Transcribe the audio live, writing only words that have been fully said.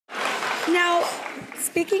Now,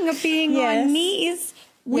 speaking of being on knees,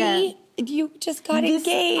 you just got engaged.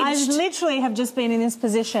 I literally have just been in this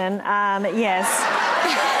position. Yes.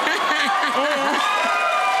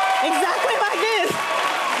 Exactly like this.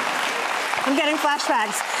 I'm getting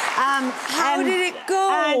flashbacks. How did it go?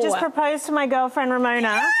 I just proposed to my girlfriend, Ramona.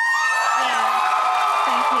 Yeah.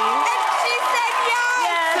 Thank you. And she said yes!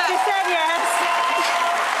 Yeah, she said yes.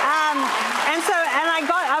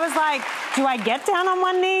 I was like, do I get down on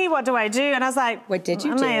one knee? What do I do? And I was like, what did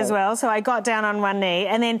you do? I may as well. So I got down on one knee.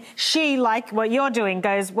 And then she, like what you're doing,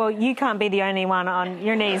 goes, well, you can't be the only one on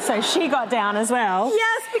your knees. So she got down as well.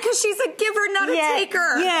 Yes, because she's a giver, not a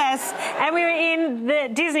taker. Yes. And we were in the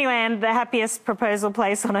Disneyland, the happiest proposal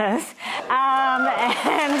place on earth.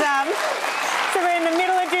 So we're in the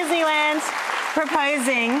middle of Disneyland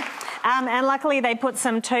proposing. And luckily they put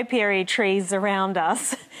some topiary trees around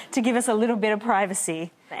us to give us a little bit of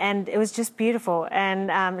privacy. And it was just beautiful.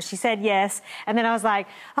 And she said yes. And then I was like,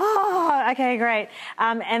 oh, okay, great.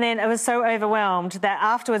 And then I was so overwhelmed that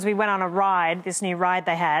afterwards we went on a ride, this new ride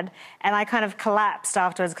they had, and I kind of collapsed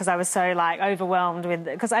afterwards because I was so, like, overwhelmed with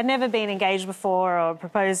it. Because I'd never been engaged before or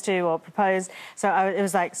proposed to or proposed. So it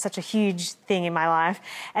was, like, such a huge thing in my life.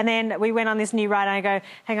 And then we went on this new ride and I go,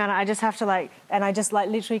 hang on, I just have to, like... And I just, like,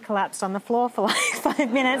 literally collapsed on the floor for, like,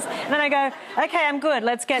 5 minutes. And then I go, okay, I'm good.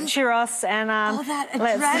 Let's get churros and... all that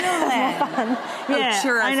adrenaline. Fun. Yeah,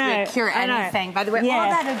 churros would cure anything. By the way, all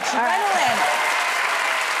that adrenaline.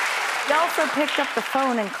 You also picked up the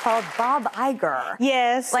phone and called Bob Iger.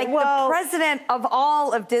 Yes. Like the president of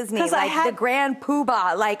all of Disney, like the grand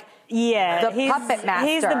poobah, like the puppet master.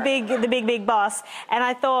 He's the big boss. And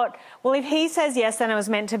I thought, well, if he says yes, then it was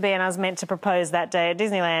meant to be, and I was meant to propose that day at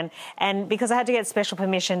Disneyland. And because I had to get special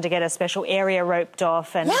permission to get a special area roped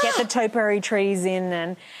off and get the topiary trees in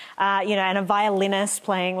and, you know, and a violinist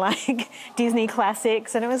playing, like, Disney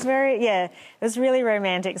classics. And it was it was really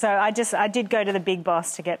romantic. So I did go to the big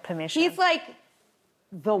boss to get permission. He's like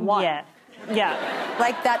the one. Yeah. Yeah.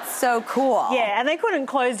 Like, that's so cool. Yeah, and they couldn't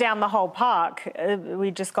close down the whole park. We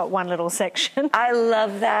just got one little section. I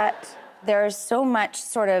love that. There's so much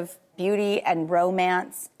sort of beauty and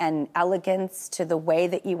romance and elegance to the way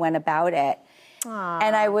that you went about it. Aww.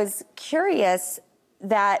 And I was curious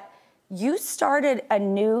that you started a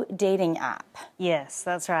new dating app. Yes,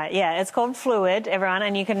 that's right. Yeah, it's called Fluid, everyone,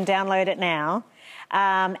 and you can download it now.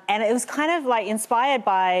 And it was kind of like inspired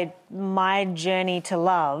by my journey to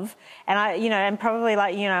love. And and probably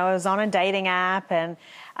like, I was on a dating app and...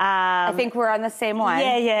 I think we're on the same one.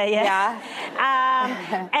 Yeah.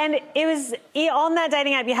 And it was, on that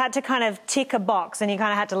dating app, you had to kind of tick a box and you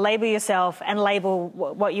kind of had to label yourself and label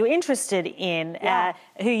what you were interested in,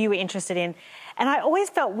 who you were interested in. And I always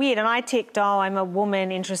felt weird. And I ticked, I'm a woman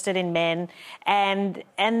interested in men. And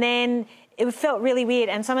then... it felt really weird,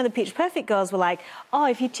 and some of the Pitch Perfect girls were like, oh,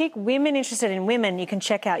 if you tick women interested in women, you can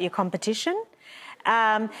check out your competition.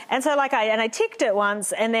 And so, like, I ticked it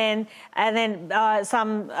once, and then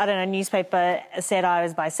some, I don't know, newspaper said I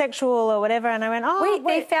was bisexual or whatever, and I went, oh, wait,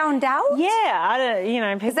 they found out?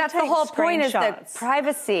 Yeah, because that's the whole point, is the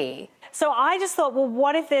privacy. So I just thought, well,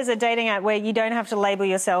 what if there's a dating app where you don't have to label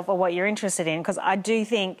yourself or what you're interested in? Because I do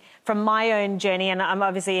think, from my own journey, and I'm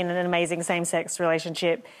obviously in an amazing same-sex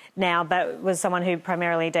relationship now, but was someone who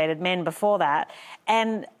primarily dated men before that.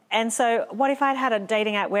 And so what if I'd had a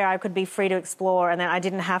dating app where I could be free to explore and then I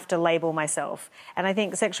didn't have to label myself? And I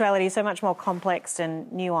think sexuality is so much more complex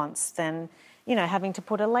and nuanced than, having to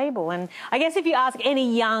put a label. And I guess if you ask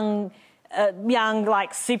any young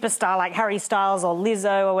like superstar like Harry Styles or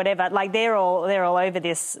Lizzo or whatever, like they're all over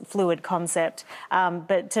this fluid concept.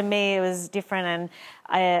 But to me, it was different,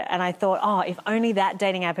 and I thought, oh, if only that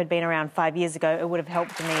dating app had been around 5 years ago, it would have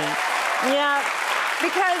helped me. Yeah,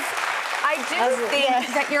 because I do think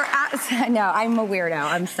that you're... No, I'm a weirdo.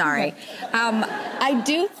 I'm sorry. I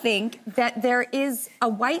do think that there is a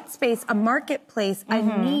white space, a marketplace, a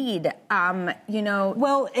need,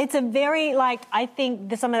 Well, it's a very, I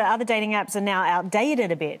think some of the other dating apps are now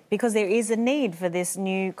outdated a bit because there is a need for this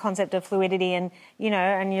new concept of fluidity and,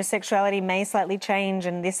 and your sexuality may slightly change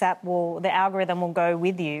and this app the algorithm will go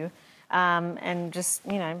with you and just,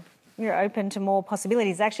 you're open to more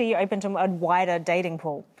possibilities. Actually, you're open to a wider dating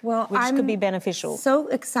pool, which could be beneficial. So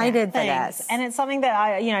excited for this. And it's something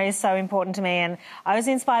that is so important to me. And I was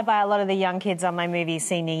inspired by a lot of the young kids on my movie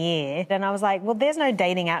senior year. And I was like, well, there's no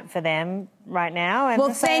dating app for them right now. And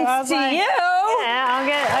well, so thanks to you. Yeah, I'll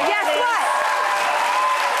get Guess this. what?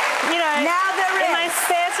 Now there is. In my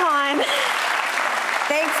spare time.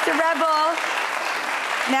 Thanks to Rebel.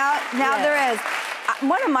 Now there is.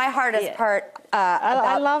 one of my hardest part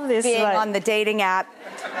I love this, being on the dating app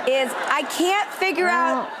is I can't figure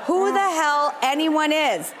out who the hell anyone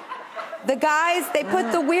is. The guys, they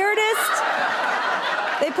put the weirdest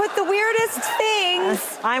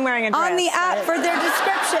things I'm wearing a dress, on the app for their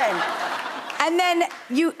description. And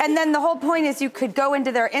then the whole point is you could go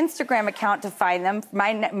into their Instagram account to find them.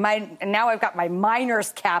 Now I've got my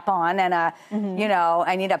miner's cap on and I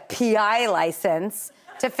need a PI license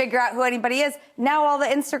to figure out who anybody is. Now all the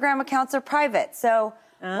Instagram accounts are private. So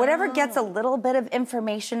whatever gets a little bit of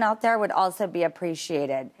information out there would also be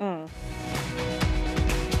appreciated.